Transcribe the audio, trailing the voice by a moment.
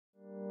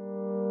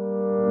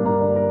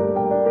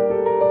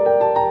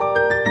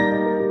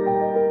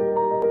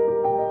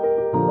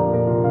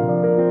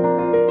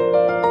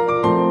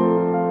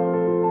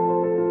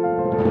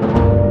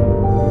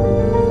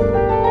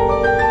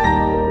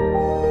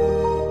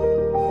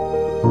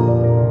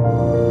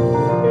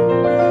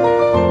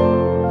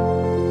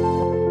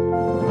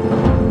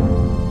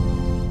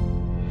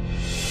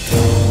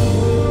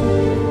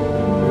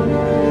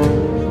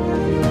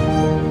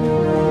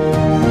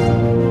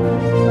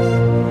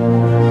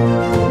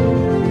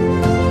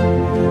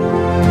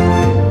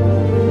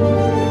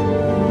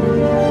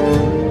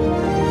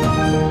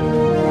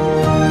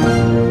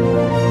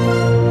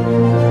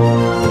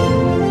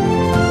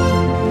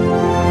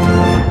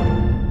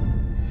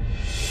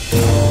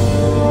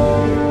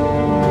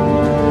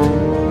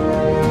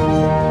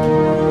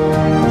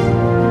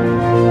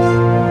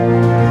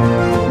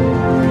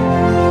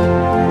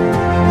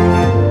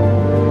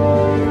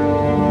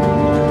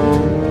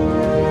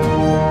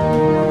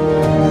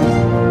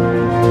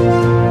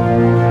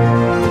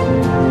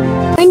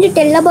To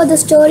tell about the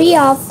story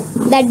of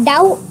the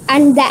dove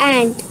and the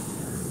ant.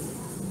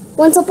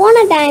 Once upon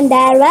a time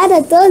there were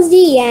a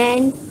thirsty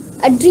ant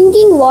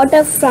drinking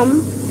water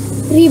from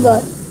river.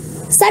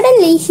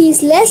 Suddenly he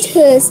lost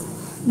his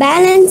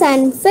balance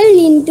and fell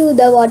into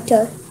the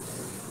water.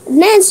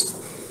 Next,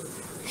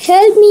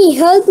 help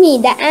me,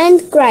 the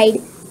ant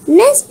cried.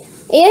 Next,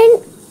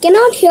 ant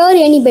cannot hear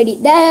anybody.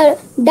 The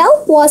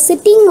dove was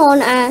sitting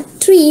on a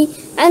tree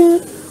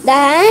and the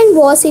ant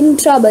was in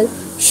trouble.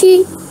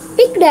 She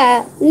picked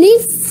a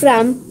leaf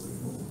from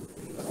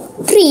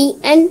tree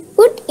and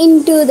put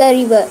into the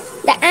river.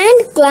 The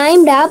ant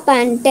climbed up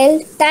and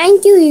told,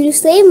 "Thank you, you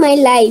saved my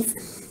life."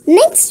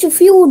 Next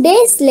few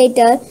days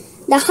later,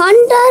 the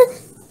hunter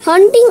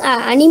hunting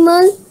an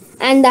animal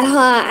and the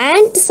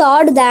ant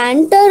saw the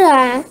hunter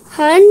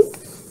hunt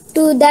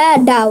to the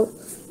dove.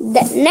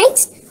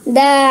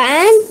 The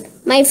ant,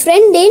 "My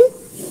friend in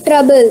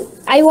trouble.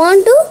 I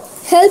want to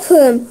help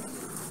him."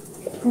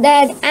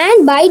 That ant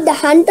bit the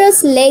hunter's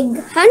leg.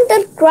 Hunter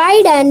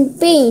cried in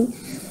pain,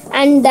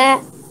 and the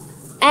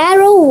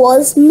arrow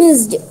was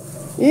missed.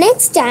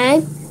 Next time,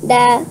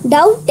 the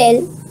dove tell,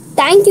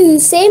 "Thank you, you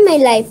saved my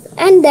life."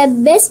 And the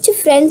best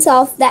friends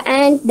of the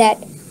ant that.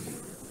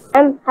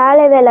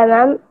 Aloe vera,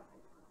 ma'am.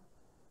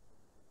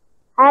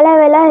 Aloe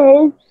vera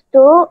helps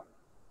to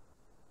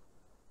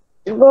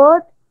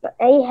growth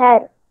my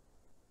hair.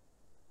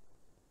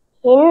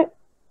 In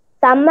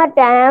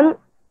summertime,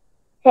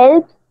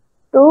 helps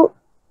to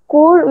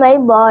cool my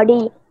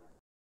body.